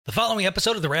The following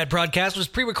episode of the RAD Prodcast was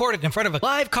pre-recorded in front of a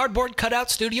live cardboard cutout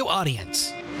studio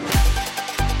audience.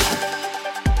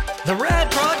 The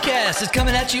RAD Prodcast is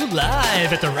coming at you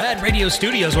live at the RAD Radio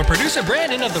Studios, where producer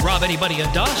Brandon of the Rob Anybody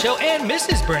and Don Show and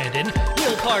Mrs. Brandon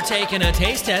will partake in a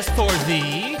taste test for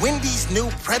the Wendy's new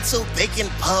pretzel bacon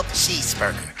pub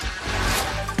cheeseburger.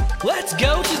 Let's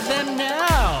go to them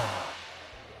now.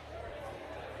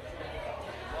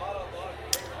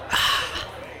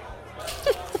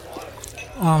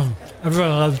 Everyone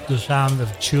loves the sound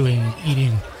of chewing and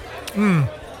eating.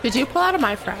 Did you pull out of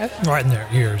my fry? Right in their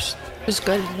ears. It's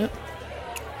good, isn't it?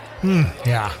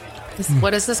 Yeah.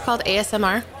 What is this called?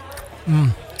 ASMR?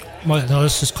 Well, no,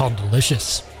 this is called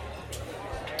delicious.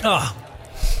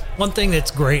 One thing that's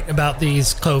great about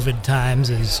these COVID times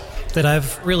is that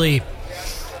I've really,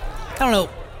 I don't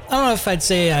know if I'd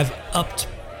say I've upped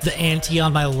the ante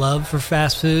on my love for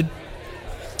fast food,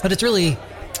 but it's really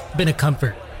been a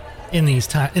comfort in these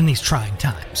trying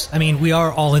times. I mean, we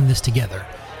are all in this together.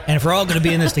 And if we're all going to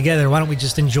be in this together, why don't we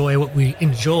just enjoy what we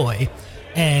enjoy?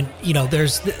 And, you know,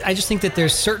 I just think that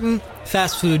there's certain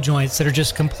fast food joints that are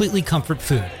just completely comfort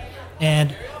food.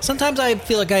 And sometimes I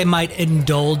feel like I might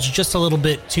indulge just a little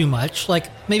bit too much. Like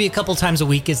maybe a couple times a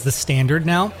week is the standard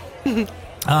now.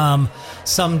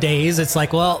 Some days it's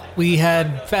like, well, we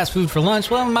had fast food for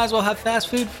lunch. Well, we might as well have fast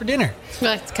food for dinner.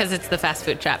 Well, it's because it's the fast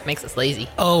food trap. Makes us lazy.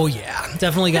 Oh, yeah.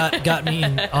 Definitely got me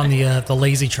on the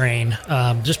lazy train.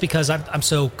 Just because I'm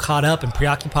so caught up and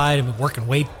preoccupied and been working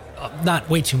not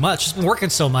way too much. Just been working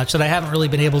so much that I haven't really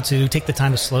been able to take the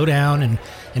time to slow down and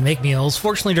make meals.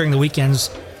 Fortunately, during the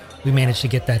weekends, we managed to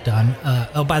get that done.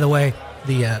 Oh, by the way,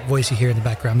 the voice you hear in the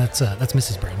background, that's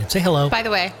Mrs. Brandon. Say hello. By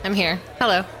the way, I'm here.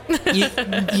 Hello.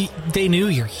 They knew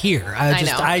you're here.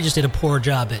 I just did a poor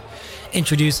job at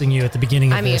introducing you at the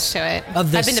beginning of I'm used to it.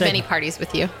 I've been to many parties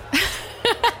with you.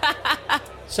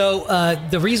 So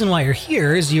the reason why you're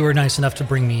here is you were nice enough to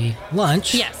bring me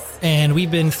lunch. Yes. And we've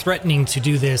been threatening to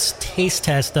do this taste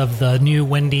test of the new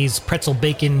Wendy's pretzel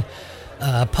bacon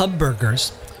pub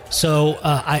burgers. So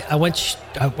I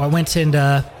went and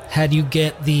had you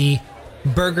get the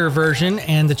burger version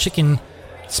and the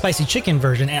spicy chicken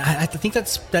version. And I think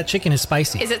that chicken is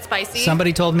spicy. Is it spicy?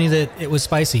 Somebody told me that it was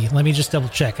spicy. Let me just double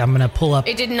check. I'm going to pull up.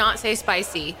 It did not say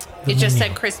spicy. It just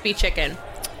said crispy chicken.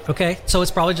 Okay, so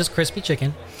it's probably just crispy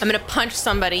chicken. I'm going to punch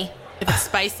somebody if it's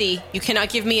spicy. You cannot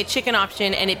give me a chicken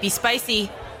option and it be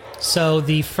spicy. So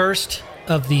the first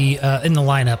of the in the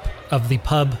lineup of the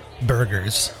pub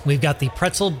burgers, we've got the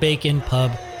pretzel bacon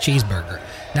pub cheeseburger.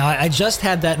 Now, I just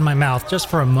had that in my mouth just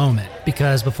for a moment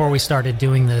because before we started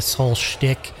doing this whole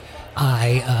shtick,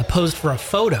 I posed for a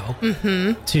photo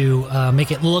to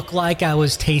make it look like I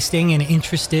was tasting and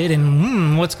interested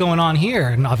in what's going on here.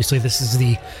 And obviously, this is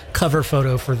the cover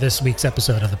photo for this week's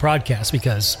episode of the Prodcast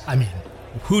because, I mean,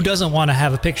 who doesn't want to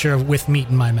have a picture with meat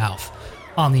in my mouth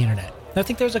on the internet? I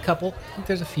think there's a couple. I think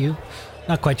there's a few.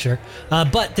 Not quite sure.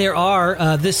 But there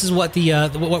are, this is what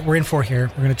what we're in for here.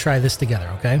 We're going to try this together,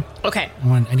 okay? Okay.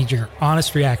 I need your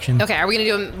honest reaction. Okay, are we going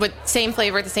to do them with same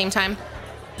flavor at the same time?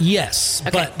 Yes,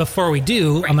 Okay. but before we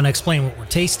do, I'm going to explain what we're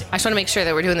tasting. I just want to make sure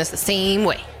that we're doing this the same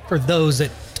way. For those that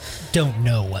don't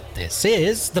know what this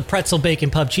is, the pretzel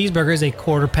bacon pub cheeseburger is a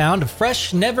 1/4 pound of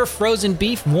fresh, never frozen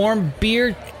beef, warm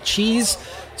beer, cheese,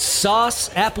 sauce,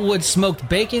 applewood smoked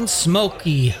bacon,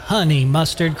 smoky honey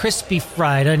mustard, crispy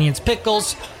fried onions,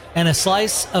 pickles, and a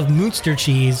slice of Munster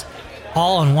cheese,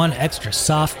 all on one extra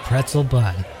soft pretzel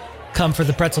bun. Come for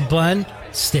the pretzel bun,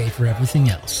 stay for everything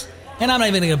else. And I'm not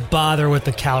even going to bother with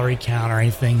the calorie count or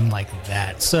anything like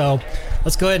that. So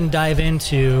let's go ahead and dive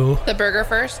into The burger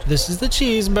first? This is the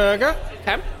cheeseburger.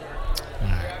 Okay. All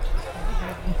right.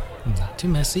 Not too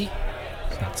messy.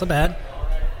 It's not so bad.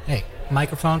 Hey,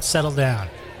 microphone, settle down.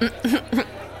 Okay.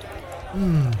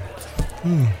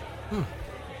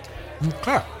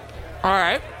 All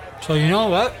right. So you know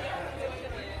what?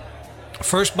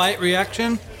 First bite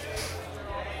reaction.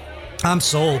 I'm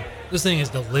sold. This thing is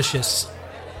delicious.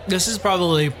 This is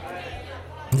probably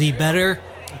the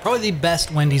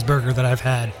best Wendy's burger that I've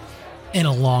had in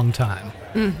a long time.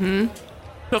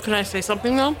 So can I say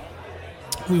something though?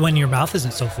 When your mouth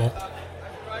isn't so full.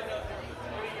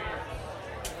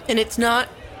 And it's not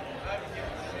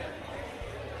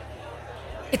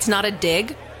a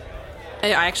dig. I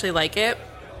actually like it.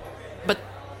 But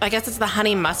I guess it's the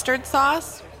honey mustard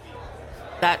sauce.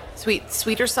 That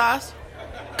sweeter sauce.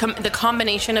 The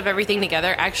combination of everything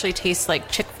together actually tastes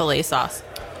like Chick-fil-A sauce.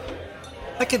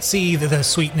 I could see the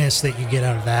sweetness that you get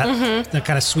out of that. The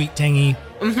kind of sweet, tangy,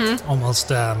 almost,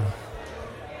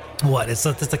 it's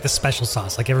like the special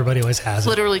sauce, like everybody always has It's it.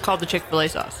 literally called the Chick-fil-A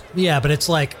sauce. Yeah, but it's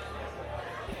like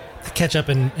ketchup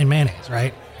and mayonnaise,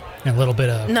 right? And a little bit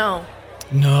of... No.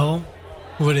 No?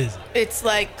 What is it? It's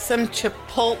like some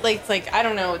chipotle. It's like, I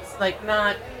don't know. It's like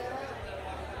not...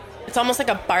 It's almost like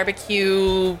a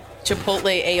barbecue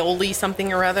chipotle aioli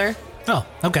something or other. Oh,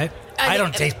 okay. I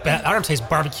don't taste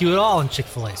barbecue at all in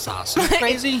Chick-fil-A sauce. Are you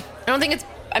crazy? I don't think it's...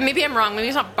 Maybe I'm wrong. Maybe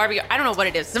it's not barbecue. I don't know what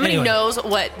it is. Somebody knows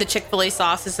what the Chick-fil-A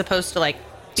sauce is supposed to like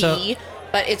be,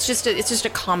 but it's just a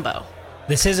combo.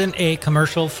 This isn't a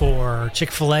commercial for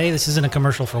Chick-fil-A. This isn't a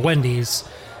commercial for Wendy's.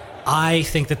 I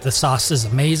think that the sauce is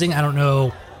amazing. I don't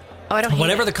know. Oh, I don't hate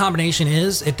whatever it. the combination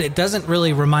is, it doesn't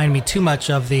really remind me too much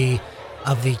of the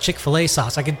Chick-fil-A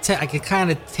sauce. I could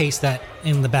kind of taste that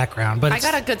in the background, but I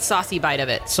got a good saucy bite of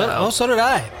it. So so did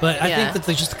I. But I Yeah. think that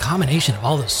there's just a combination of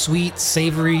all the sweets,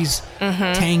 savories,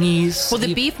 tangies. well,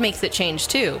 the beef makes it change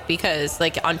too, because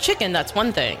like on chicken, that's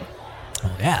one thing. Oh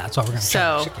yeah, that's why we're gonna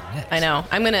try So chicken next. I know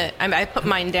I put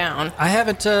mine down. I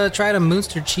haven't tried a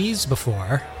Munster cheese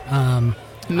before.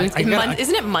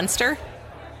 Isn't it Munster?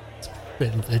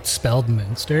 It's spelled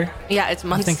Munster. Yeah, it's I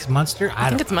Munster. think it's Munster. I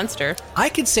think it's Munster. I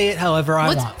could say it however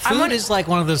I want. I Food want- is like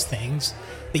one of those things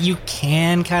that you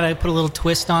can kind of put a little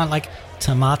twist on, like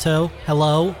tomato.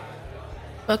 Hello.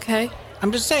 Okay.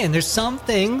 I'm just saying, there's some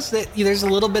things that there's a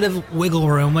little bit of wiggle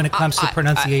room when it comes to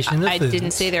pronunciation I of foods.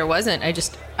 didn't say there wasn't.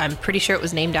 I'm pretty sure it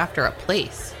was named after a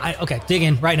place. Okay, dig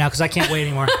in right now because I can't wait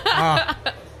anymore.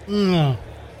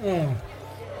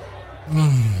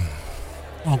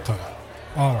 Okay.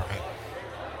 All right.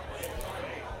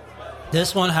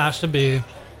 This one has to be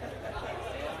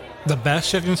the best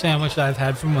chicken sandwich I've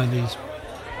had from Wendy's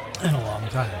in a long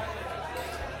time.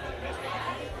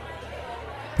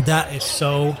 That is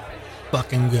so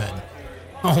fucking good.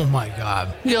 Oh my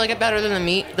god. You like it better than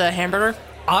the hamburger?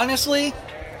 Honestly,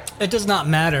 it does not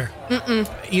matter.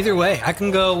 Either way, I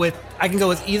can go with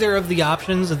either of the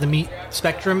options of the meat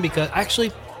spectrum because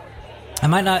actually, I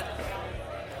might not.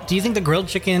 Do you think the grilled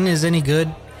chicken is any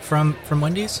good from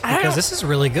Wendy's? Because this is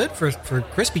really good for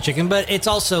crispy chicken, but it's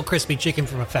also crispy chicken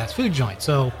from a fast food joint.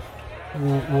 So,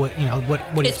 what do you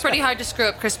It's pretty hard to screw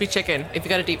up crispy chicken if you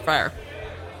got a deep fryer.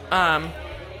 I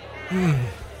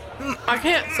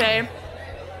can't say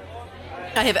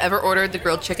I have ever ordered the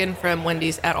grilled chicken from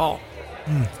Wendy's at all.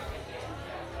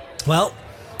 Well,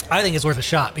 I think it's worth a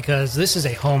shot because this is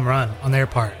a home run on their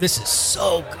part. This is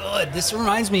so good. This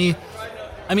reminds me,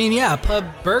 a pub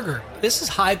burger. This is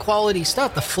high quality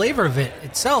stuff. The flavor of it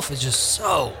itself is just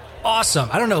so awesome.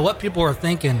 I don't know what people are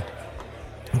thinking.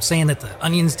 I'm saying that the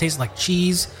onions taste like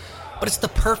cheese, but it's the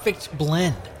perfect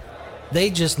blend. They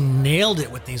just nailed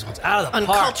it with these ones out of the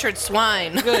park. Uncultured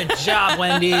swine. Good job,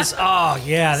 Wendy's. Oh,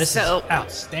 yeah, this is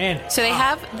outstanding. So they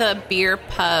have the beer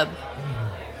pub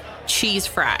cheese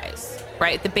fries,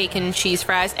 right? The bacon cheese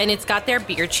fries, and it's got their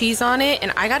beer cheese on it,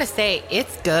 and I gotta say,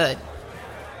 it's good.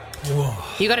 Whoa.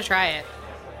 You gotta try it.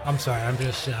 I'm sorry, I'm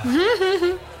just...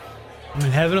 I'm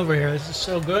in heaven over here. This is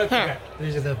so good. Okay,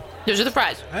 these are the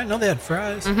fries. I didn't know they had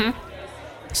fries.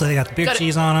 So they got the beer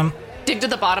cheese on them. Dig to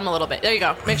the bottom a little bit. There you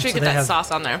go. Make sure you So get they that have-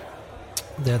 sauce on there.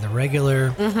 They're the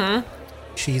regular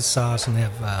cheese sauce, and they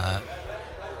have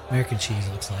American cheese,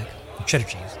 it looks like. Cheddar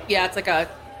cheese. Yeah, it's like a...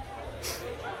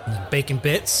 And then bacon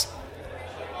bits.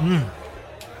 And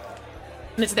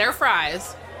it's their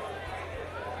fries.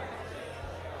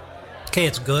 Okay,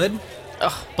 it's good,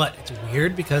 but it's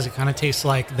weird because it kind of tastes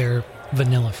like their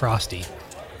vanilla frosty.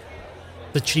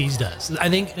 The cheese does.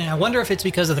 I wonder if it's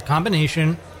because of the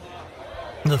combination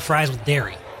of the fries with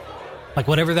dairy. Like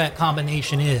whatever that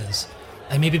combination is.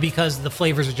 And maybe because the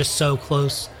flavors are just so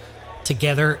close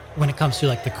together when it comes to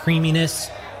like the creaminess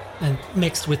and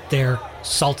mixed with their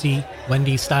salty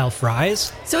Wendy's style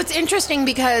fries. So it's interesting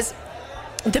because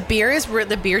the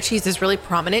beer cheese is really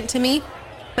prominent to me,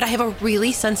 but I have a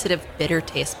really sensitive bitter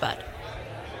taste bud.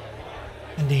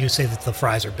 And do you say that the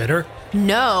fries are bitter?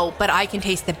 No, but I can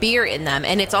taste the beer in them,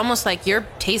 and it's almost like your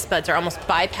taste buds are almost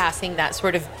bypassing that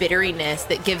sort of bitteriness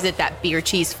that gives it that beer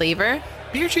cheese flavor.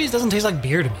 Beer cheese doesn't taste like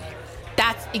beer to me.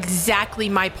 That's exactly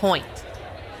my point.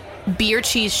 Beer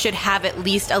cheese should have at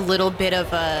least a little bit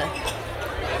of a...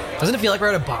 Doesn't it feel like we're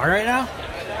at a bar right now?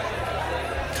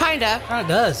 Kinda. Oh, it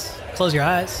does. Close your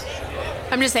eyes.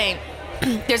 I'm just saying,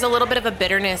 there's a little bit of a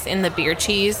bitterness in the beer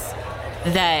cheese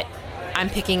that I'm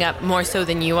picking up more so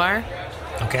than you are.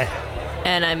 Okay.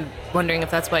 And I'm wondering if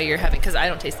that's why you're having... Because I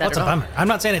don't taste that That's at a all. bummer. I'm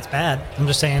not saying it's bad. I'm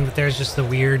just saying that there's just the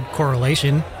weird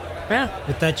correlation Yeah.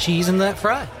 with that cheese and that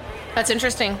fry. That's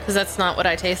interesting, because that's not what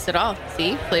I taste at all.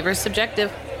 See? Flavor's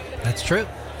subjective. That's true.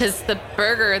 Because the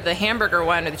hamburger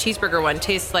one, or the cheeseburger one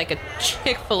tastes like a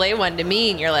Chick-fil-A one to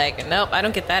me, and you're like, nope, I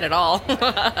don't get that at all.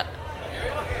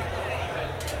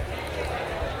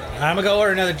 I'm going to go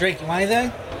order another drink. You want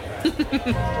anything?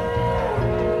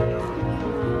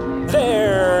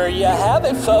 you have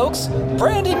it, folks.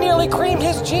 Brandon nearly creamed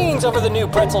his jeans over the new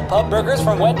pretzel pub burgers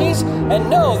from Wendy's. And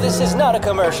no, this is not a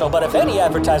commercial, but if any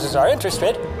advertisers are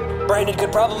interested, Brandon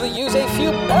could probably use a few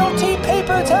Bounty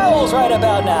paper towels right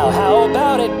about now. How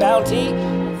about it, Bounty?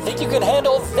 Think you can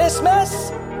handle this mess?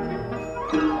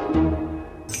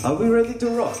 Are we ready to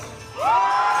rock?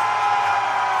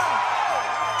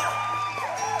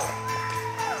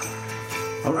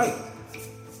 All right.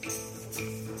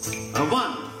 A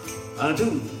one, a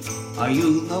two,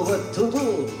 you know what to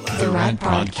do. The RAD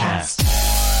Prodcast.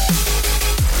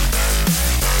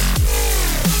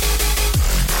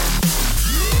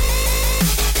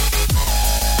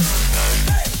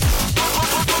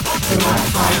 The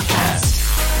RAD Prodcast.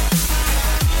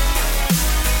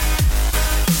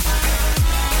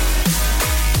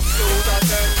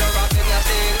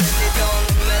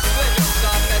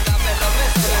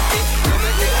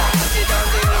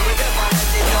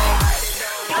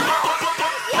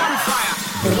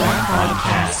 The RAD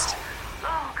Prodcast.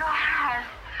 Oh, God.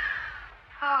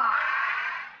 Oh.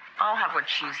 I'll have what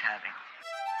she's having.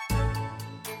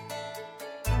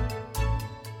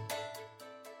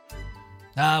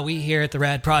 We here at the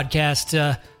RAD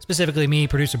Prodcast, specifically me,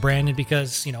 producer Brandon,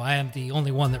 because, I am the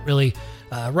only one that really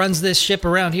runs this ship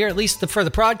around here, at least for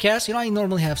the podcast. I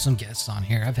normally have some guests on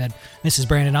here. I've had Mrs.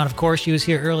 Brandon on, of course. She was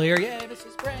here earlier. Yay,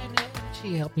 Mrs. Brandon.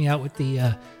 She helped me out with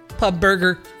the pub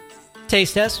burger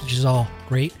taste test, which is all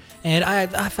great. And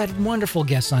I've had wonderful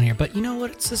guests on here. But you know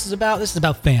what this is about? This is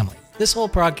about family. This whole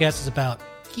podcast is about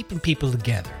keeping people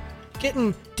together,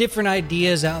 getting different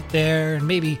ideas out there, and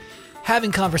maybe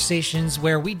having conversations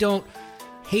where we don't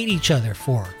hate each other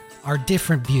for our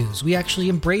different views. We actually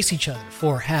embrace each other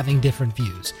for having different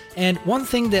views. And one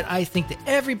thing that I think that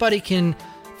everybody can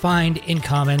find in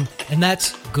common, and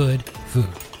that's good food.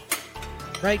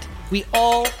 Right? We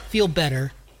all feel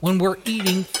better when we're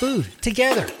eating food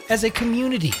together as a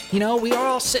community. We are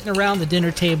all sitting around the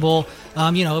dinner table.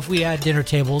 If we had dinner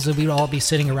tables, we'd all be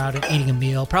sitting around and eating a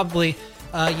meal. Probably,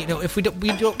 if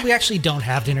we actually don't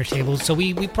have dinner tables, so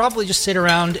we probably just sit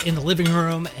around in the living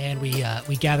room and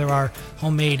we gather our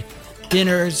homemade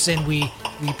dinners and we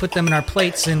put them in our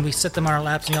plates and we set them on our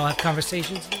laps and we all have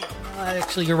conversations.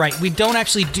 Actually, you're right. We don't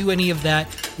actually do any of that.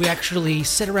 We actually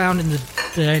sit around in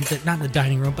not in the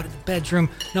dining room, but in the bedroom.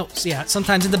 No, so yeah,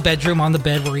 sometimes in the bedroom on the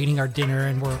bed we're eating our dinner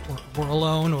and we're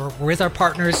alone or we're with our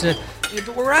partners.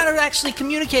 We're not actually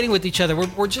communicating with each other.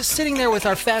 We're just sitting there with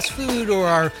our fast food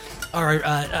or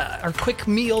our quick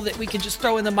meal that we can just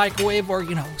throw in the microwave, or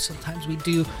sometimes we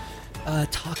do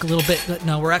talk a little bit, but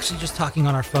no, we're actually just talking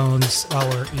on our phones while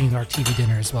we're eating our TV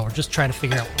dinners, while we're just trying to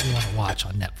figure out what we want to watch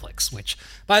on Netflix, which,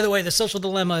 by the way, The Social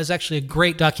Dilemma is actually a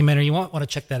great documentary. You might want to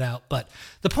check that out. But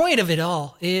the point of it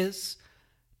all is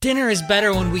dinner is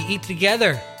better when we eat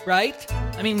together, right?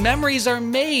 I mean, memories are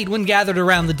made when gathered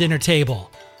around the dinner table.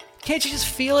 Can't you just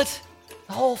feel it?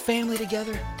 The whole family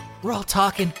together. We're all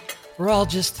talking. We're all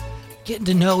just getting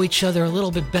to know each other a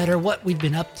little bit better, what we've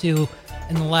been up to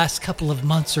in the last couple of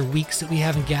months or weeks that we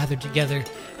haven't gathered together,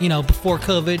 before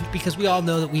COVID, because we all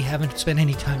know that we haven't spent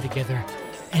any time together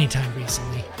anytime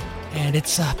recently. And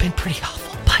it's been pretty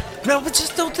awful. But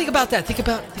just don't think about that. Think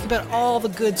about all the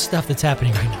good stuff that's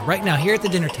happening right now. Right now, here at the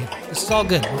dinner table. This is all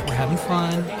good. We're having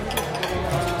fun.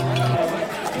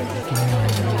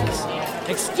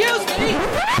 Excuse me!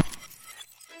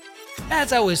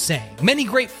 As I was saying, many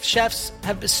great chefs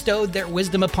have bestowed their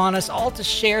wisdom upon us all to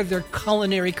share their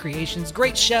culinary creations.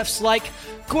 Great chefs like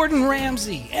Gordon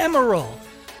Ramsay, Emerald,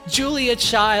 Julia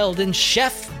Child, and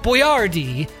Chef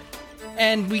Boyardee.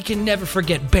 And we can never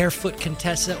forget Barefoot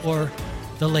Contessa or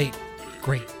the late,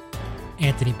 great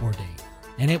Anthony Bourdain.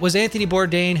 And it was Anthony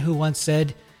Bourdain who once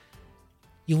said,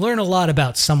 "You learn a lot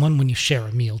about someone when you share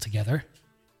a meal together."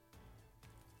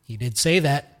 He did say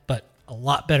that, but a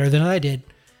lot better than I did.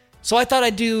 So I thought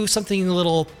I'd do something a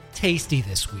little tasty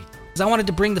this week. Because I wanted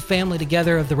to bring the family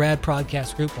together of the RAD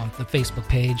Prodcast group on the Facebook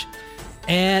page.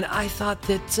 And I thought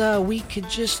that we could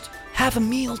just have a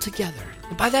meal together.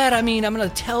 And by that, I mean I'm going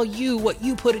to tell you what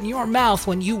you put in your mouth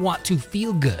when you want to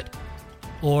feel good.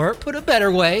 Or, put a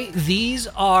better way, these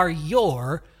are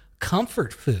your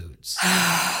comfort foods.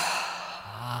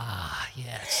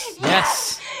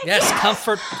 Yes,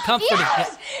 comfortable, comfort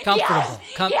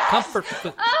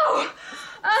food.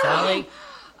 Sally,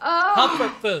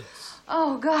 comfort foods.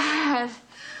 Oh, God.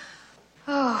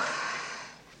 Oh.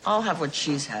 I'll have what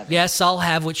she's having. Yes, I'll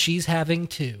have what she's having,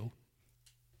 too.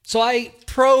 So I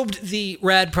probed the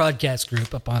RAD Prodcast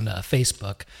group up on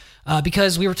Facebook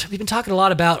because we've been talking a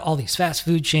lot about all these fast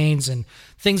food chains and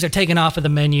things they're taking off of the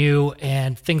menu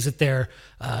and things that they're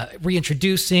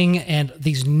reintroducing, and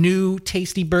these new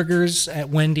tasty burgers at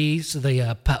Wendy's.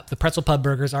 The pretzel pub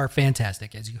burgers are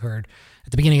fantastic, as you heard at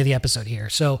the beginning of the episode here.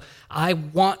 So I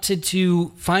wanted to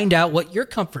find out what your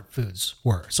comfort foods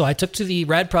were. So I took to the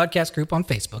RAD Prodcast group on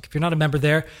Facebook. If you're not a member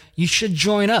there, you should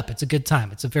join up. It's a good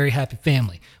time. It's a very happy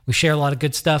family. We share a lot of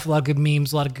good stuff, a lot of good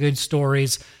memes, a lot of good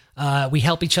stories. We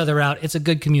help each other out. It's a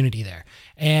good community there.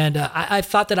 And I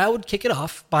thought that I would kick it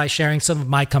off by sharing some of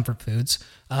my comfort foods.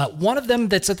 One of them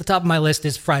that's at the top of my list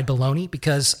is fried bologna,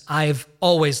 because I've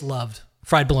always loved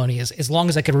fried bologna as long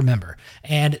as I could remember.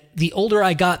 And the older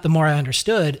I got, the more I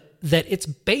understood that it's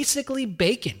basically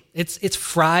bacon. It's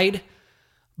fried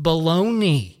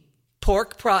bologna,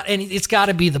 and it's got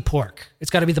to be the pork. It's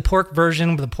got to be the pork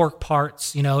version with the pork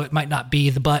parts. You know, it might not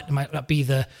be the butt, it might not be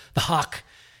the hock.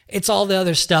 It's all the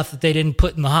other stuff that they didn't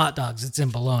put in the hot dogs. It's in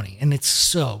bologna, and it's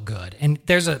so good. And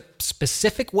there's a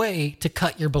specific way to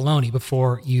cut your bologna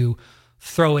before you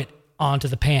throw it onto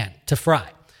the pan to fry.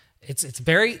 It's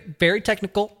very, very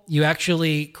technical. You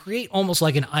actually create almost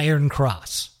like an iron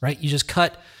cross, right? You just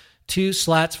cut two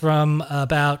slats from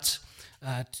about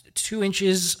 2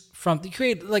 inches from, you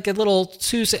create like a little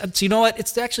so you know what?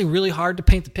 It's actually really hard to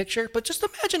paint the picture, but just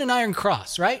imagine an iron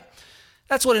cross, right?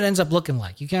 That's what it ends up looking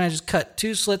like. You kind of just cut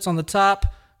 2 slits on the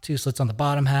top, 2 slits on the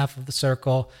bottom half of the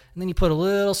circle, and then you put a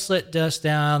little slit just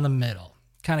down the middle.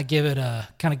 Kind of give it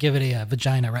a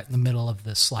vagina right in the middle of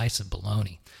the slice of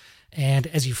bologna. And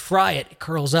as you fry it, it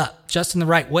curls up just in the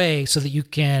right way so that you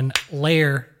can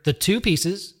layer the 2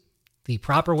 pieces. The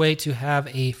proper way to have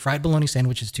a fried bologna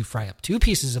sandwich is to fry up 2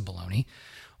 pieces of bologna,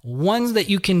 ones that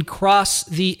you can cross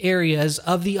the areas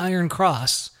of the iron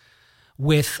cross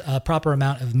with a proper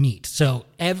amount of meat. So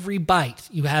every bite,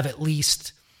 you have at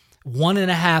least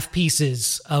 1.5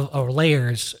 pieces or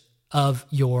layers of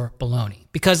your bologna.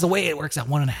 Because the way it works out,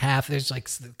 1.5, there's like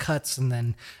the cuts, and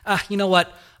then, you know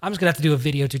what? I'm just going to have to do a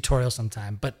video tutorial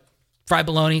sometime. But fried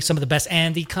bologna, some of the best.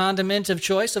 And the condiment of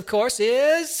choice, of course,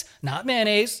 is not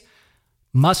mayonnaise,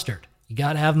 mustard. You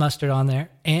got to have mustard on there,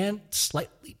 and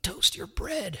slightly toast your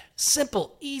bread.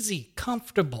 Simple, easy,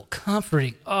 comfortable,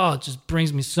 comforting. Oh, it just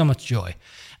brings me so much joy.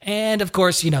 And of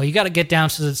course, you know, you got to get down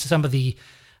to some of the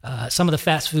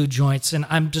fast food joints, and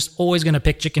I'm just always going to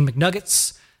pick chicken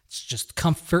McNuggets. It's just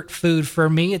comfort food for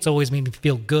me. It's always made me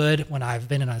feel good when I've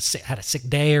been had a sick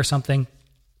day or something.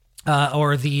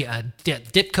 Or the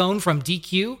dip cone from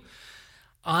DQ.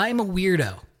 I'm a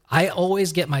weirdo. I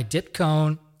always get my dip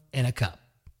cone in a cup,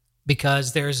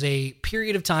 because there's a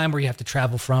period of time where you have to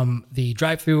travel from the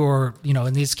drive-thru, or, you know,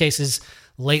 in these cases,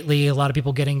 lately, a lot of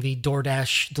people getting the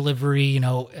DoorDash delivery, you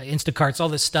know, Instacarts, all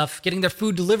this stuff, getting their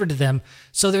food delivered to them.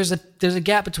 So there's a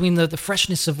gap between the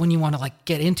freshness of when you want to like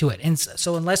get into it. And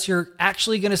so unless you're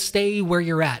actually going to stay where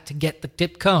you're at to get the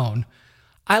dip cone,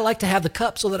 I like to have the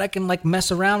cup so that I can like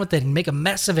mess around with it and make a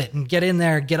mess of it and get in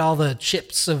there, get all the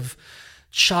chips of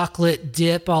chocolate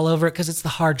dip all over it, because it's the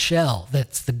hard shell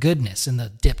that's the goodness in the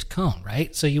dipped cone,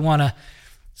 right? So you want to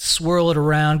swirl it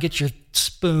around, get your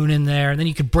spoon in there, and then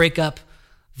you can break up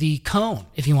the cone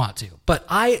if you want to. But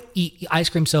I eat ice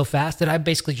cream so fast that I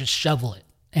basically just shovel it,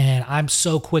 and I'm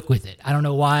so quick with it. I don't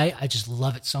know why. I just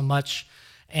love it so much.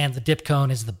 And the dip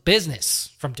cone is the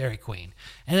business from Dairy Queen.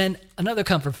 And then another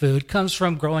comfort food comes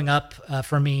from growing up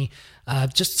for me,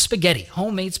 just spaghetti,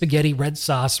 homemade spaghetti, red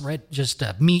sauce,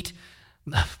 meat,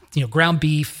 you know, ground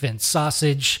beef and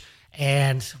sausage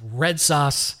and red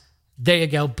sauce. There you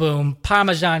go, boom.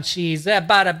 Parmesan cheese,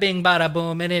 bada bing, bada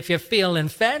boom. And if you're feeling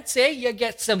fancy, you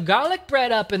get some garlic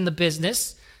bread up in the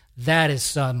business. That is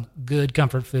some good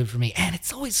comfort food for me. And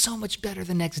it's always so much better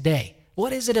the next day.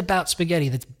 What is it about spaghetti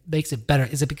that makes it better?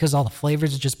 Is it because all the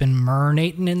flavors have just been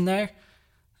marinating in there?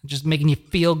 Just making you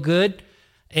feel good?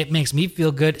 It makes me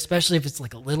feel good, especially if it's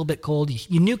like a little bit cold.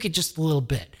 You nuke it just a little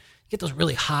bit. You get those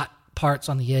really hot parts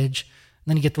on the edge, and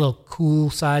then you get the little cool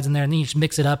sides in there, and then you just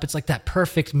mix it up. It's like that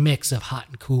perfect mix of hot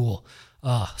and cool.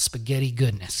 Oh, spaghetti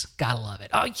goodness. Gotta love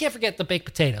it. Oh, you can't forget the baked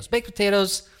potatoes. Baked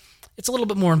potatoes, it's a little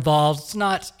bit more involved. It's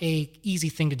not a easy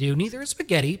thing to do. Neither is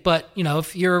spaghetti, but, you know,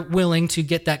 if you're willing to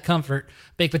get that comfort,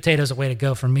 baked potatoes are a way to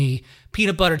go for me.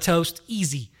 Peanut butter toast,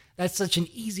 easy. That's such an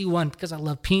easy one because I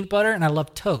love peanut butter and I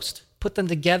love toast. Put them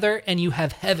together and you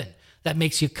have heaven. That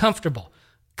makes you comfortable.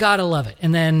 Gotta love it.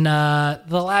 And then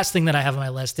the last thing that I have on my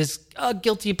list is a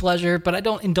guilty pleasure, but I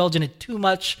don't indulge in it too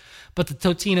much. But the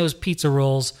Totino's pizza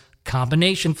rolls,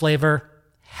 combination flavor,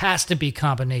 has to be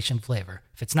combination flavor.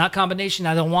 If it's not combination,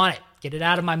 I don't want it. Get it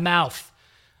out of my mouth.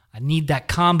 I need that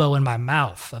combo in my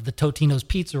mouth of the Totino's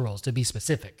pizza rolls, to be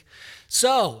specific.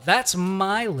 So that's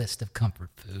my list of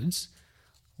comfort foods.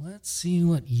 Let's see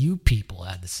what you people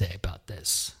had to say about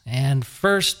this. And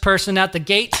first person out the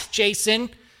gate, Jason,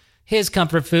 his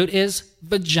comfort food is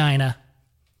vagina.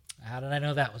 How did I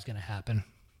know that was going to happen?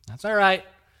 That's all right.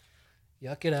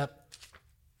 Yuck it up.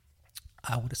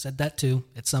 I would have said that too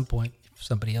at some point if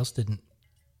somebody else didn't.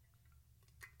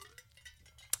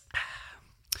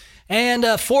 And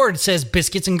Ford says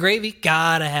biscuits and gravy.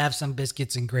 Gotta have some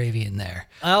biscuits and gravy in there.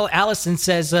 Oh, Allison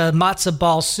says matzo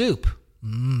ball soup.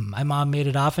 My mom made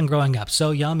it often growing up.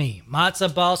 So yummy.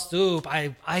 Matzo ball soup.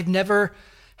 I've never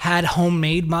had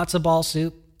homemade matzo ball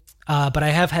soup, but I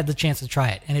have had the chance to try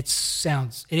it. And it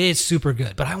is super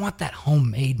good. But I want that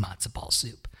homemade matzo ball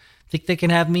soup. Think they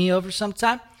can have me over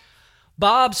sometime?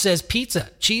 Bob says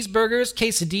pizza, cheeseburgers,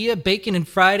 quesadilla, bacon, and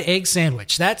fried egg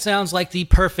sandwich. That sounds like the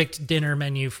perfect dinner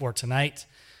menu for tonight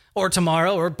or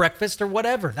tomorrow or breakfast or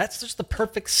whatever. That's just the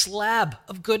perfect slab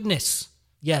of goodness.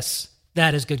 Yes,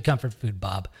 that is good comfort food,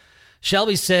 Bob.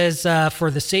 Shelby says for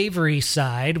the savory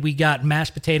side, we got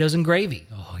mashed potatoes and gravy.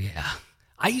 Oh, yeah.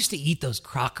 I used to eat those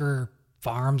Crocker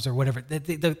Farms or whatever.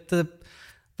 The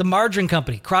margarine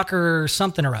company, Crocker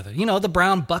something or other. You know, the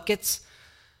brown buckets.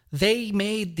 They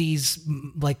made these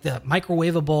like the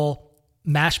microwavable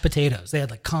mashed potatoes. They had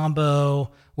like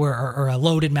combo or a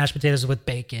loaded mashed potatoes with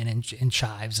bacon and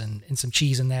chives and some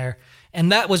cheese in there.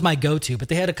 And that was my go-to, but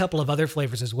they had a couple of other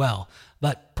flavors as well.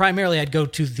 But primarily I'd go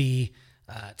to the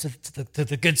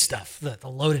good stuff, the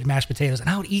loaded mashed potatoes. And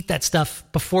I would eat that stuff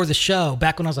before the show,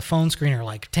 back when I was a phone screener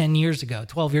like 10 years ago,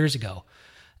 12 years ago.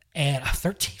 And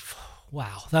 13,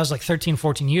 wow, that was like 13,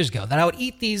 14 years ago, that I would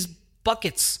eat these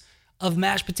buckets of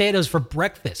mashed potatoes for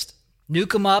breakfast,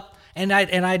 nuke them up, and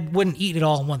I wouldn't eat it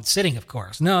all in one sitting, of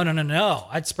course. No.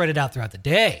 I'd spread it out throughout the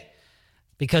day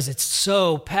because it's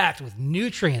so packed with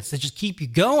nutrients that just keep you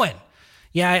going.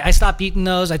 Yeah, I stopped eating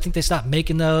those. I think they stopped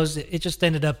making those. It just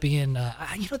ended up being,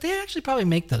 they actually probably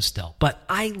make those still. But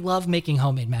I love making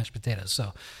homemade mashed potatoes,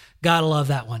 so gotta love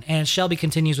that one. And Shelby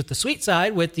continues with the sweet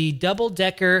side with the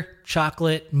double-decker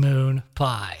chocolate moon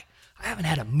pie. I haven't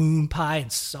had a moon pie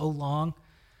in so long.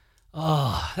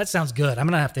 Oh, that sounds good. I'm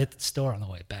going to have to hit the store on the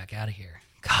way back out of here.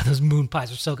 God, those moon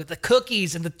pies are so good. The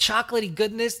cookies and the chocolately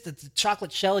goodness, the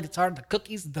chocolate shell gets hard, the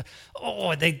cookies,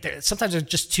 they sometimes they're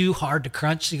just too hard to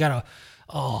crunch. You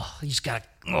just got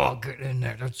to, get in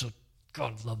there.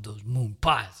 God, love those moon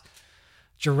pies.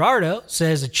 Gerardo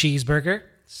says a cheeseburger.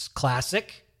 It's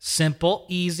classic, simple,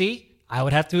 easy. I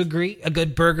would have to agree. A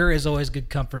good burger is always good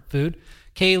comfort food.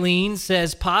 Kayleen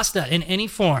says pasta in any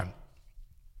form.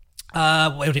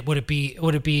 Would it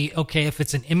be okay if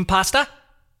it's an impasta?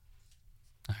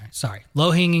 All right, sorry.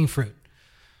 Low-hanging fruit.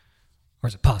 Or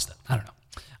is it pasta? I don't know.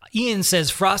 Ian says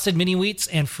frosted mini wheats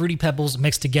and fruity pebbles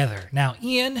mixed together. Now,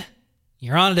 Ian,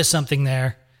 you're onto something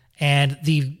there. And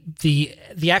the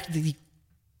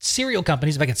cereal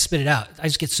companies, if I can spit it out, I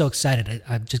just get so excited.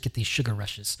 I just get these sugar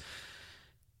rushes.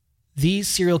 These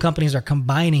cereal companies are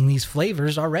combining these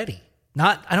flavors already.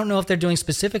 I don't know if they're doing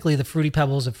specifically the Fruity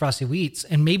Pebbles and Frosty Wheats,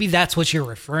 and maybe that's what you're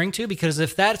referring to, because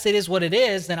if it is what it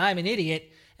is, then I'm an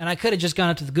idiot, and I could have just gone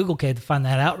up to the Google cave to find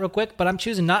that out real quick, but I'm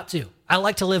choosing not to. I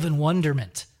like to live in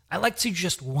wonderment. I like to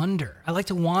just wonder. I like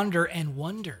to wander and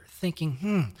wonder,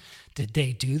 thinking, did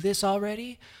they do this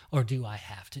already, or do I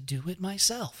have to do it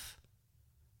myself?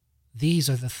 These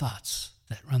are the thoughts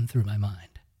that run through my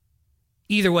mind.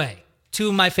 Either way, two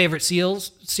of my favorite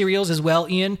cereals as well,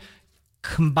 Ian.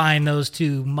 Combine those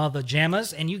two mother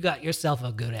jammas, and you got yourself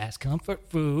a good-ass comfort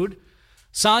food.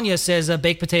 Sonia says a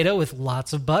baked potato with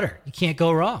lots of butter. You can't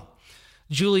go wrong.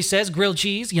 Julie says grilled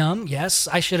cheese. Yum. Yes,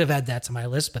 I should have added that to my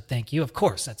list, but thank you. Of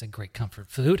course, that's a great comfort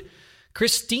food.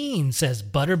 Christine says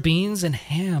butter beans and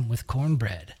ham with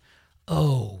cornbread.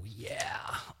 Oh,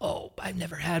 yeah. Oh, I've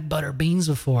never had butter beans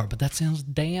before, but that sounds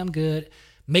damn good.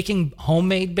 Making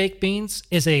homemade baked beans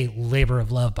is a labor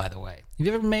of love, by the way. Have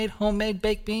you ever made homemade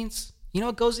baked beans? You know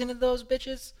what goes into those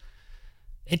bitches?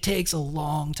 It takes a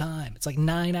long time. It's like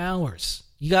 9 hours.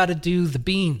 You got to do the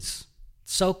beans.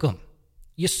 Soak them.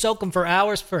 You soak them for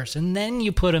hours first, and then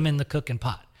you put them in the cooking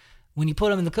pot. When you put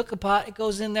them in the cooking pot, it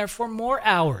goes in there for more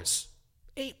hours.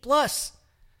 8+.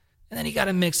 And then you got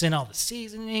to mix in all the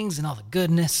seasonings and all the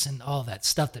goodness and all that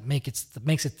stuff that makes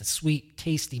it the sweet,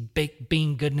 tasty baked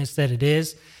bean goodness that it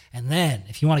is. And then,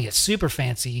 if you want to get super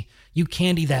fancy, you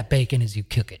candy that bacon as you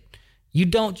cook it. You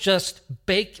don't just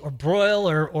bake or broil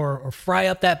or fry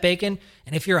up that bacon.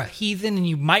 And if you're a heathen and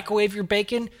you microwave your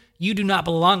bacon, you do not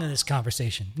belong in this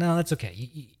conversation. No, that's okay.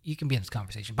 You can be in this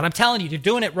conversation. But I'm telling you, you're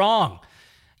doing it wrong.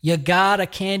 You gotta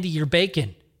candy your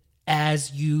bacon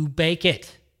as you bake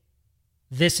it.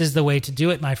 This is the way to do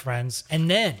it, my friends.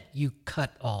 And then you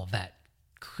cut all that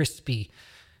crispy,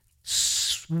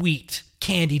 sweet,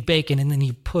 candied bacon, and then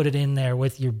you put it in there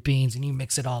with your beans, and you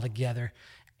mix it all together,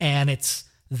 and it's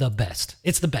the best.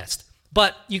 It's the best.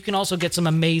 But you can also get some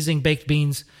amazing baked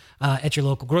beans at your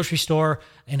local grocery store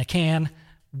in a can.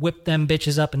 Whip them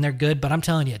bitches up, and they're good. But I'm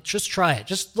telling you, just try it.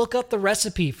 Just look up the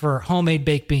recipe for homemade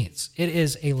baked beans. It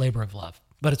is a labor of love,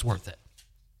 but it's worth it.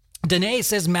 Danae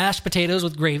says mashed potatoes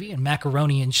with gravy and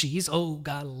macaroni and cheese. Oh,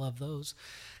 God, I love those.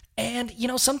 And,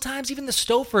 sometimes even the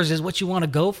Stofers is what you want to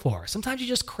go for. Sometimes you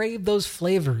just crave those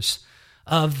flavors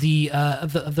of the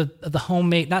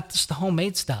homemade, not just the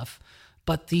homemade stuff,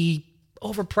 but the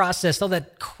overprocessed, all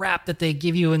that crap that they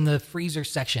give you in the freezer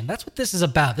section. That's what this is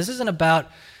about. This isn't about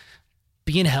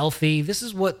being healthy. This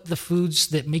is what the foods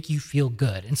that make you feel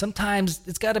good. And sometimes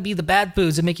it's got to be the bad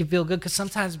foods that make you feel good, because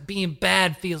sometimes being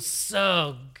bad feels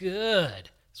so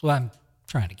good. That's what I'm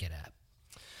trying to get at.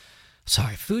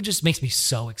 Sorry, food just makes me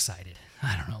so excited.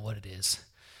 I don't know what it is.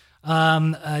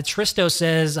 Tristo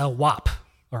says a WAP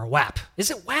or a WAP.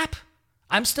 Is it WAP?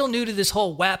 I'm still new to this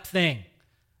whole WAP thing.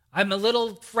 I'm a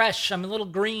little fresh. I'm a little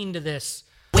green to this.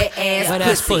 Wet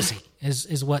ass pussy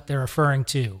is what they're referring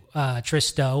to.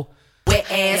 Tristo. Wet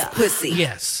ass pussy.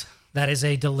 Yes, that is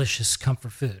a delicious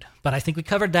comfort food. But I think we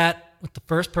covered that with the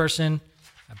first person.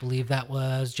 I believe that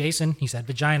was Jason. He said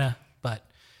vagina, but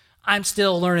I'm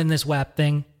still learning this WAP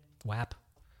thing. WAP.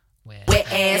 Wet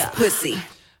ass pussy.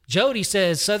 Jody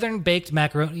says Southern baked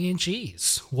macaroni and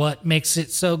cheese. What makes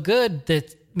it so good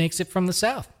that makes it from the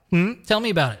South? Tell me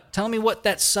about it. Tell me what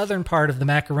that Southern part of the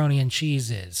macaroni and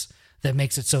cheese is that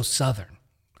makes it so Southern.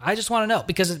 I just want to know,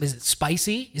 because is it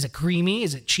spicy? Is it creamy?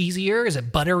 Is it cheesier? Is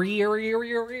it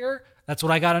butterier? That's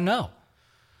what I got to know.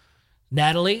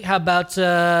 Natalie, how about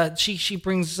she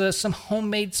brings some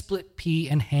homemade split pea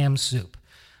and ham soup.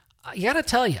 I got to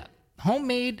tell you,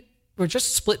 homemade or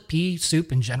just split pea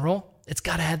soup in general, it's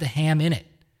got to have the ham in it,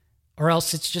 or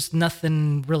else it's just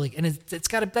nothing really. And it's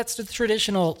got to, that's the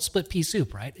traditional split pea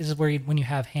soup, right? This is where when you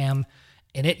have ham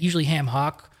in it, usually ham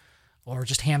hock or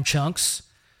just ham chunks.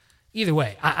 Either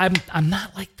way, I'm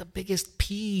not like the biggest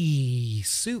pea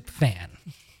soup fan.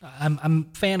 I'm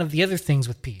a fan of the other things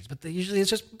with peas, but usually it's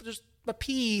just a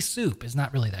pea soup is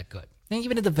not really that good. And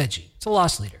even the veggie, it's a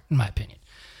loss leader in my opinion.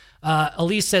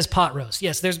 Elise says pot roast.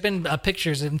 Yes, there's been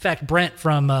pictures. In fact, Brent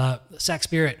from Sack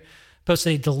Spirit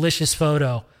posted a delicious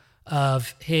photo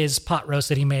of his pot roast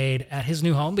that he made at his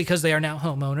new home, because they are now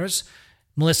homeowners.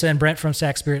 Melissa and Brent from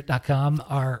sackspirit.com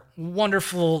are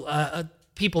wonderful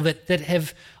people that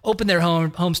have opened their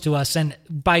homes to us, and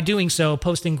by doing so,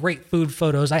 posting great food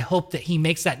photos. I hope that he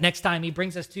makes that next time he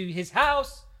brings us to his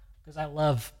house, because I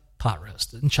love pot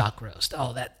roast and chuck roast.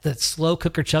 Oh, that slow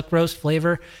cooker chuck roast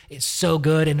flavor is so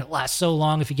good, and it lasts so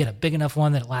long if you get a big enough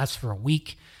one that it lasts for a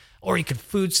week. Or you can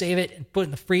food save it and put it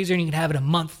in the freezer, and you can have it a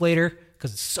month later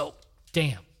because it's so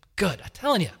damn good. I'm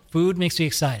telling you, food makes me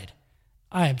excited.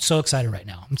 I am so excited right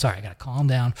now. I'm sorry, I got to calm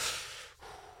down.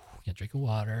 Get a drink of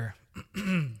water.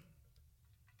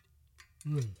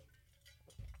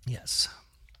 Yes.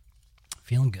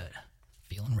 Feeling good.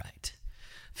 Feeling right.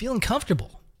 Feeling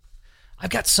comfortable. I've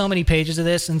got so many pages of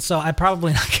this, and so I'm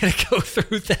probably not going to go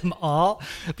through them all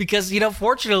because,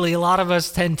 fortunately, a lot of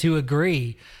us tend to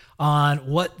agree on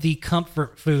what the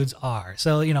comfort foods are.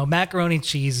 So, macaroni and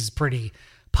cheese is pretty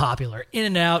popular.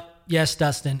 In-N-Out, yes,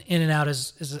 Dustin, In-N-Out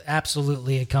is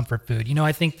absolutely a comfort food.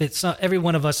 I think that every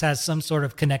one of us has some sort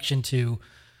of connection to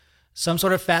some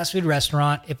sort of fast food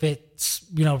restaurant, if it's,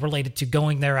 related to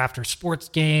going there after sports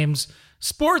games.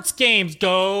 Sports games,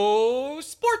 go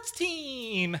sports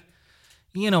team.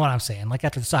 You know what I'm saying? Like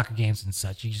after the soccer games and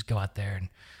such, you just go out there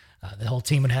and the whole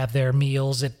team would have their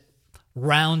meals at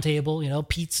round table.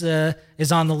 Pizza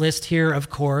is on the list here, of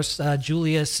course.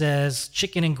 Julia says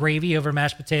chicken and gravy over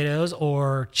mashed potatoes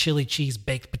or chili cheese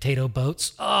baked potato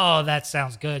boats. Oh, that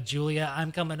sounds good, Julia.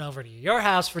 I'm coming over to your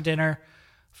house for dinner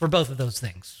for both of those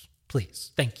things.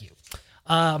 Please. Thank you.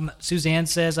 Suzanne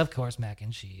says, of course, mac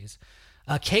and cheese.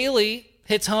 Kaylee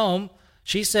hits home.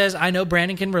 She says, I know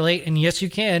Brandon can relate, and yes, you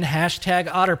can. Hashtag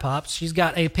OtterPops. She's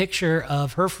got a picture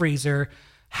of her freezer.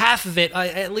 Half of it,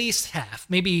 at least half,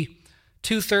 maybe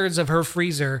 2/3 of her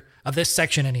freezer, of this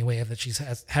section anyway, that she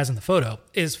has in the photo,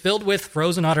 is filled with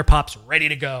frozen Otter Pops ready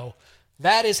to go.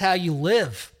 That is how you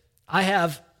live. I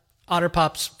have Otter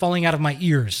Pops falling out of my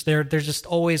ears. They're just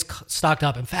always stocked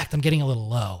up. In fact, I'm getting a little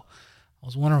low. I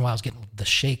was wondering why I was getting the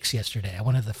shakes yesterday. I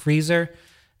went to the freezer,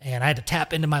 and I had to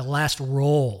tap into my last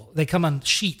roll. They come on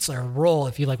sheets or a roll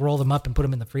if you roll them up and put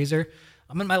them in the freezer.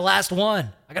 I'm in my last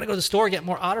one. I got to go to the store and get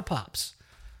more Otter Pops.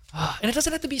 And it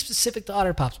doesn't have to be specific to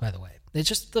Otter Pops, by the way. It's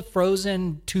just the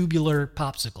frozen tubular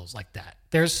popsicles like that.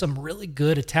 There's some really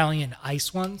good Italian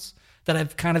ice ones that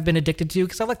I've kind of been addicted to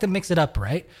because I like to mix it up,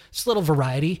 right? Just a little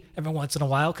variety every once in a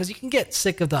while because you can get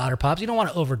sick of the Otter Pops. You don't want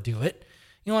to overdo it.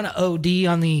 You want to OD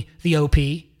on the OP.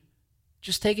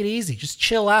 Just take it easy. Just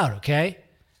chill out, okay?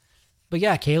 But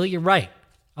yeah, Kaylee, you're right.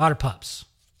 Otter Pops.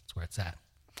 That's where it's at.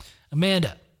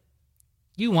 Amanda,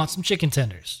 you want some chicken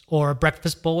tenders or a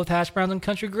breakfast bowl with hash browns and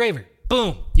country gravy.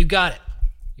 Boom, you got it.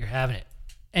 You're having it.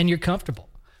 And you're comfortable.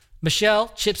 Michelle,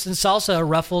 chips and salsa,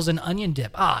 ruffles, and onion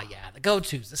dip. Ah, yeah, the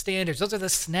go-tos, the standards. Those are the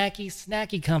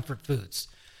snacky comfort foods.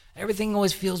 Everything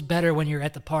always feels better when you're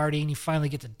at the party and you finally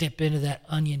get to dip into that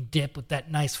onion dip with that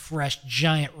nice, fresh,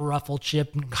 giant ruffle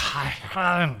chip and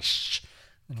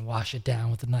wash it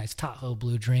down with a nice Tahoe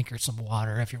Blue drink or some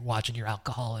water if you're watching your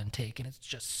alcohol intake, and it's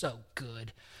just so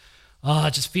good. Oh,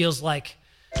 it just feels like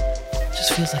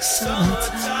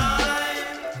summertime.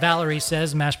 Valerie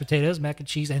says mashed potatoes, mac and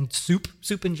cheese, and soup.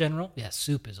 Soup in general. Yeah,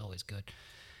 soup is always good.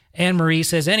 Anne Marie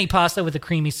says any pasta with a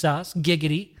creamy sauce.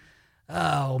 Giggity.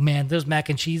 Oh, man, those mac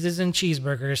and cheeses and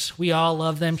cheeseburgers. We all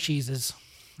love them cheeses.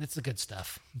 It's the good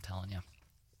stuff, I'm telling you.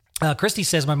 Christy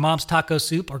says my mom's taco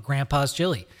soup or grandpa's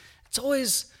chili. It's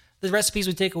always the recipes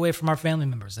we take away from our family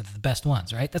members that are the best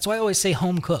ones, right? That's why I always say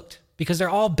home cooked, because they're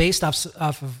all based off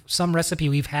of some recipe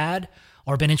we've had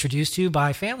or been introduced to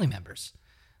by family members.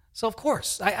 So, of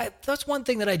course, I that's one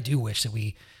thing that I do wish that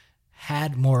we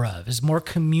had more of, is more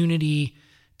community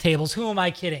tables. Who am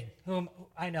I kidding?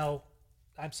 I know.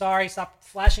 I'm sorry. Stop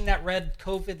flashing that red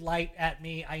COVID light at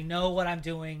me. I know what I'm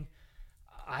doing.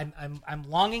 I'm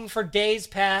longing for days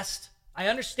past. I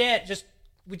understand. Just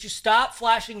would you stop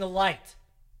flashing the light?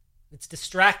 It's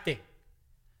distracting.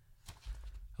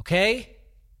 Okay?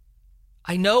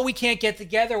 I know we can't get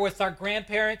together with our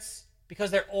grandparents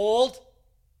because they're old.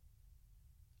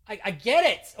 I get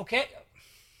it, okay?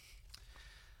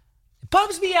 It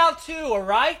bums me out too, all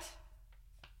right?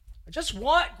 I just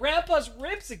want Grandpa's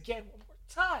ribs again one more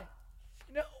time.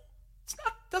 You know,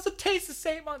 doesn't taste the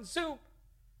same on Zoom.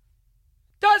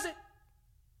 Does it?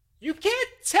 You can't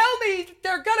tell me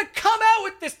they're gonna come out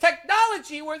with this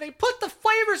technology where they put the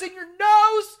flavors in your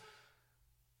nose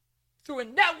through a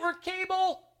network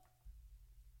cable.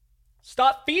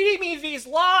 Stop feeding me these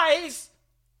lies.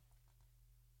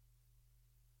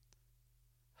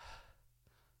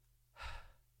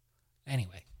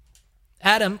 Anyway,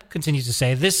 Adam continues to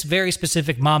say, this very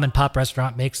specific mom and pop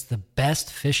restaurant makes the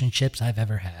best fish and chips I've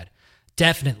ever had.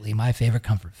 Definitely my favorite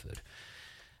comfort food.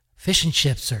 Fish and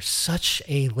chips are such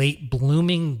a late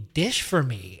blooming dish for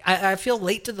me. I feel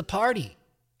late to the party.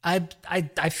 I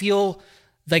feel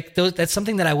like that's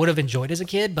something that I would have enjoyed as a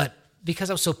kid, but because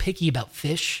I was so picky about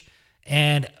fish,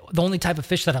 and the only type of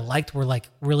fish that I liked were like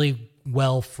really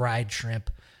well fried shrimp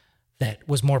that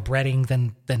was more breading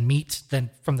than meat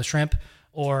than from the shrimp,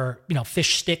 or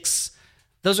fish sticks.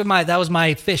 That was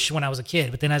my fish when I was a kid.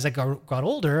 But then as I got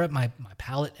older, my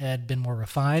palate had been more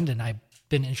refined, and I've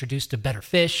been introduced to better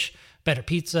fish, better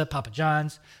pizza, Papa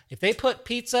John's. If they put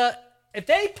fish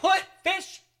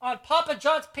on Papa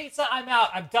John's pizza, I'm out.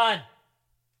 I'm done.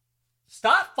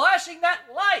 Stop flashing that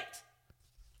light.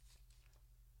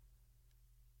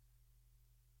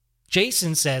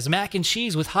 Jason says mac and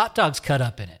cheese with hot dogs cut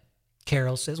up in it.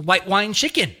 Carol says white wine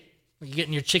chicken. Are you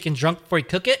getting your chicken drunk before you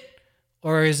cook it?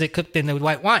 Or is it cooked in the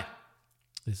white wine?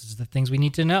 This is the things we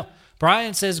need to know.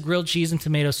 Brian says grilled cheese and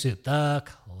tomato soup. The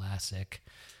classic.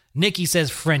 Nikki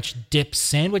says French dip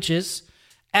sandwiches.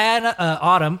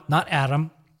 Autumn, not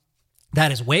Adam.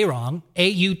 That is way wrong.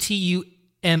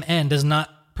 Autumn does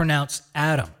not pronounce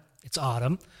Adam. It's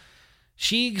Autumn.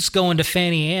 She's going to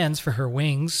Fanny Ann's for her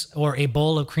wings or a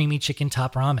bowl of creamy chicken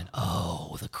top ramen.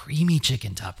 Oh, the creamy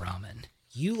chicken top ramen.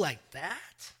 You like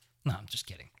that? No, I'm just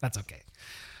kidding. That's okay.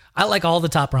 I like all the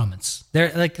top ramens.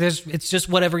 It's just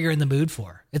whatever you're in the mood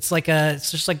for. It's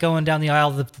just like going down the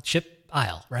aisle of the chip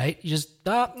aisle, right? You just,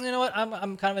 you know what?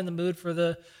 I'm kind of in the mood for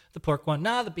the pork one,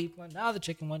 the beef one, the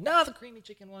chicken one, the creamy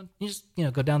chicken one. You just,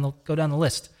 go down the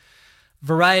list.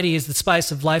 Variety is the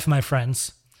spice of life, my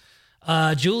friends.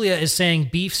 Julia is saying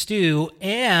beef stew,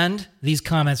 and these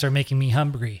comments are making me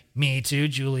hungry. Me too,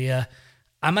 Julia.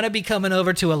 I'm going to be coming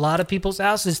over to a lot of people's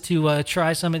houses to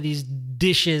try some of these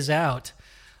dishes out.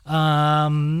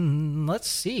 Let's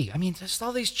see. I mean, there's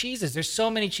all these cheeses. There's so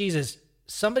many cheeses.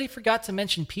 Somebody forgot to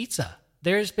mention pizza.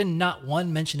 There's been not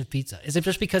one mention of pizza. Is it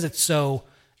just because it's so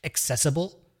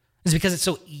accessible? Is it because it's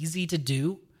so easy to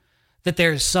do that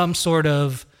there's some sort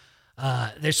of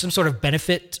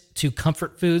benefit to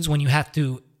comfort foods when you have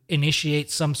to initiate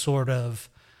some sort of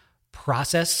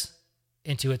process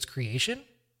into its creation?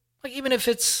 Like even if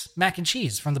it's mac and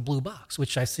cheese from the blue box,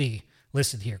 which I see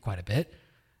listed here quite a bit,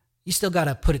 you still got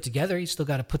to put it together. You still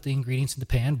got to put the ingredients in the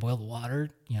pan, boil the water,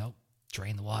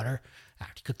 drain the water.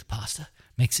 After you cook the pasta,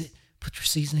 mix it, put your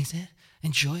seasonings in,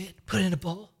 enjoy it, put it in a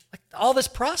bowl. Like all this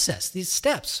process, these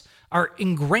steps are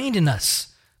ingrained in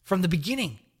us from the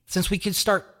beginning since we could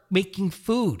start making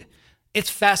food. It's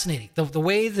fascinating. The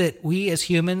way that we as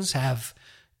humans have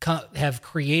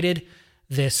created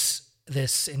this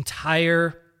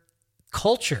entire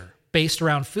culture based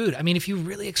around food. I mean, if you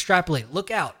really extrapolate,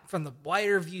 look out from the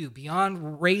wider view,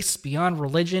 beyond race, beyond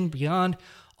religion, beyond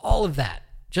all of that,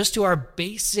 just to our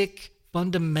basic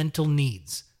fundamental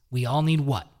needs. We all need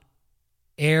what?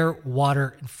 Air,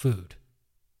 water, and food.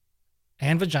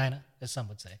 And vagina, as some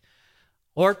would say.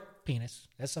 Or penis,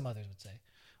 as some others would say.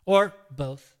 Or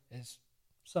both, as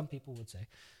some people would say.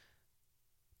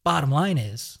 Bottom line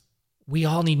is, we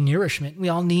all need nourishment. We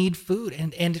all need food.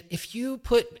 And if you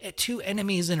put two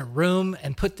enemies in a room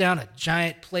and put down a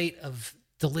giant plate of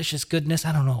delicious goodness,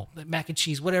 I don't know, mac and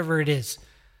cheese, whatever it is,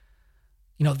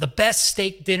 the best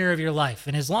steak dinner of your life.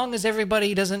 And as long as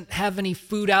everybody doesn't have any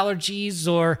food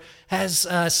allergies or has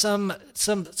some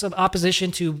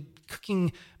opposition to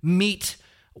cooking meat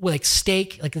like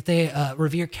steak, like if they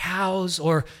revere cows,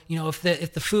 or if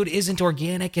the food isn't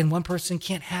organic and one person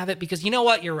can't have it because you know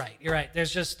what, you're right.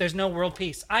 There's no world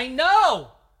peace. I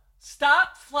know.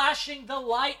 Stop flashing the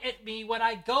light at me when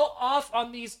I go off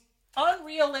on these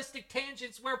unrealistic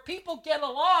tangents where people get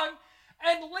along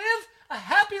and live a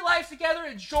happy life together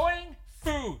enjoying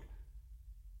food.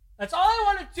 That's all I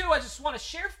want to do. I just want to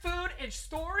share food and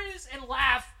stories and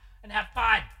laugh and have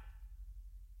fun.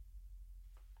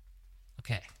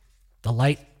 Okay.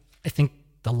 I think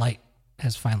the light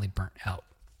has finally burnt out.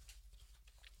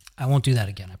 I won't do that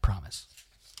again, I promise.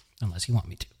 Unless you want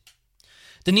me to.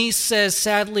 Denise says,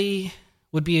 sadly,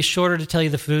 would be shorter to tell you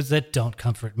the foods that don't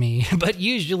comfort me, but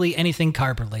usually anything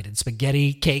carb-related.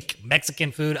 Spaghetti, cake,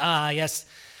 Mexican food. Ah, yes,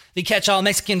 the catch-all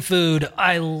Mexican food.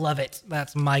 I love it.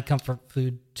 That's my comfort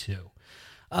food, too.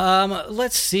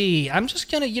 Let's see. I'm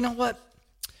just going to, you know what?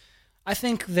 I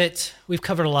think that we've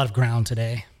covered a lot of ground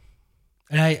today.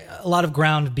 And a lot of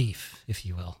ground beef, if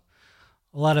you will.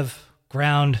 A lot of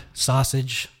ground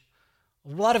sausage. A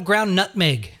lot of ground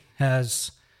nutmeg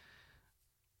has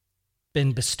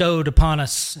been bestowed upon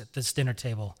us at this dinner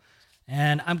table.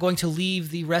 And I'm going to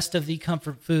leave the rest of the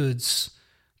comfort foods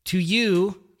to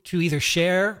you to either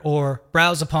share or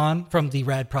browse upon from the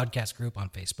RAD Prodcast group on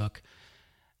Facebook.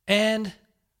 And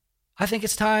I think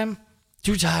it's time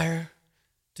to retire,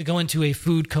 to go into a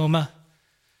food coma,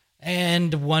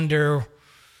 and wonder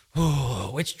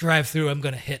which drive-thru I'm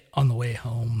going to hit on the way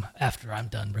home after I'm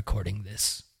done recording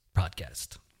this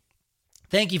podcast.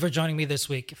 Thank you for joining me this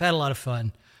week. I've had a lot of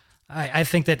fun. I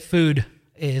think that food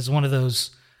is one of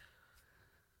those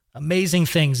amazing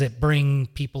things that bring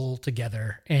people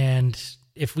together. And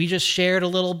if we just shared a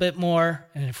little bit more,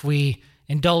 and if we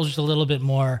indulged a little bit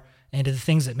more into the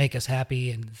things that make us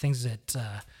happy and the things that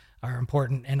are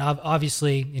important, and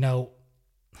obviously,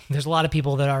 there's a lot of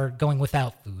people that are going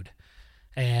without food.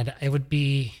 And I would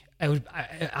be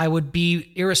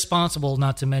irresponsible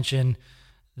not to mention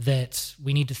that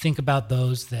we need to think about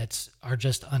those that are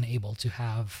just unable to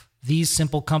have these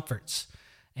simple comforts.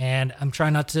 And I'm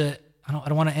trying not to, I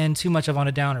don't want to end too much on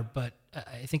a downer, but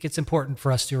I think it's important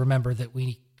for us to remember that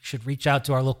we should reach out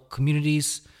to our local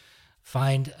communities,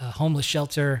 find a homeless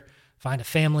shelter, find a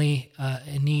family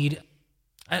in need.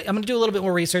 I'm going to do a little bit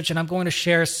more research, and I'm going to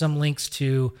share some links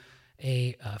to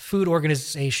a food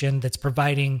organization that's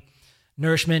providing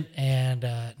nourishment and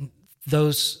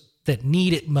those that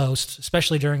need it most,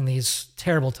 especially during these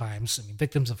terrible times. I mean,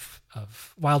 victims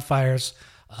of wildfires,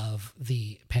 of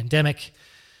the pandemic.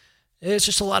 It's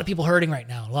just a lot of people hurting right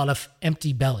now, a lot of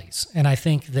empty bellies. And I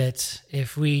think that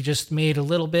if we just made a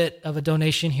little bit of a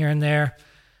donation here and there,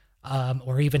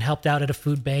 or even helped out at a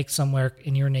food bank somewhere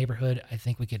in your neighborhood, I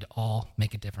think we could all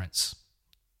make a difference.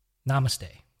 Namaste.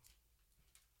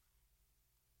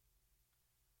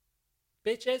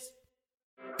 Bitches.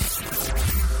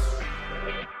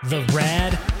 The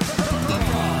RAD